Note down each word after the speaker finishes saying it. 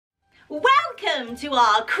Welcome to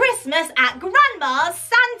our Christmas at Grandma's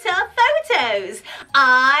Santa photos.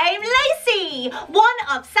 I'm Lacey, one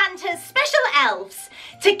of Santa's special elves.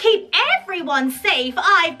 To keep everyone safe,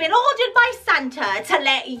 I've been ordered by Santa to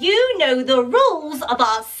let you know the rules of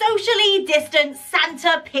our socially distanced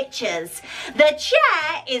Santa pictures. The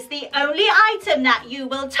chair is the only item that you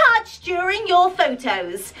will touch during your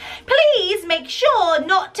photos. Please make sure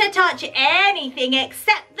not to touch anything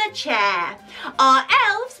except the chair. Our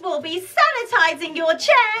elves will be sanitizing your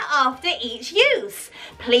chair after each use.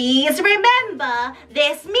 Please remember,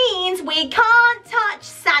 this means we can't touch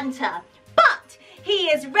Santa, but he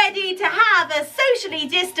is ready to have a socially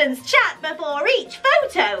distanced chat before each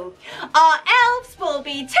photo. Our elves will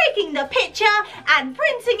be taking the picture and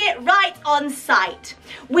printing it right on site.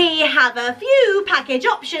 We have a few package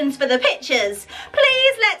options for the pictures.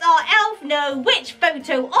 Please let our elf know which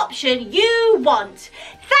photo option you want.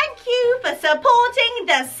 Thank you for supporting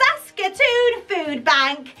the Saskatoon Food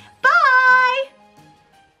Bank.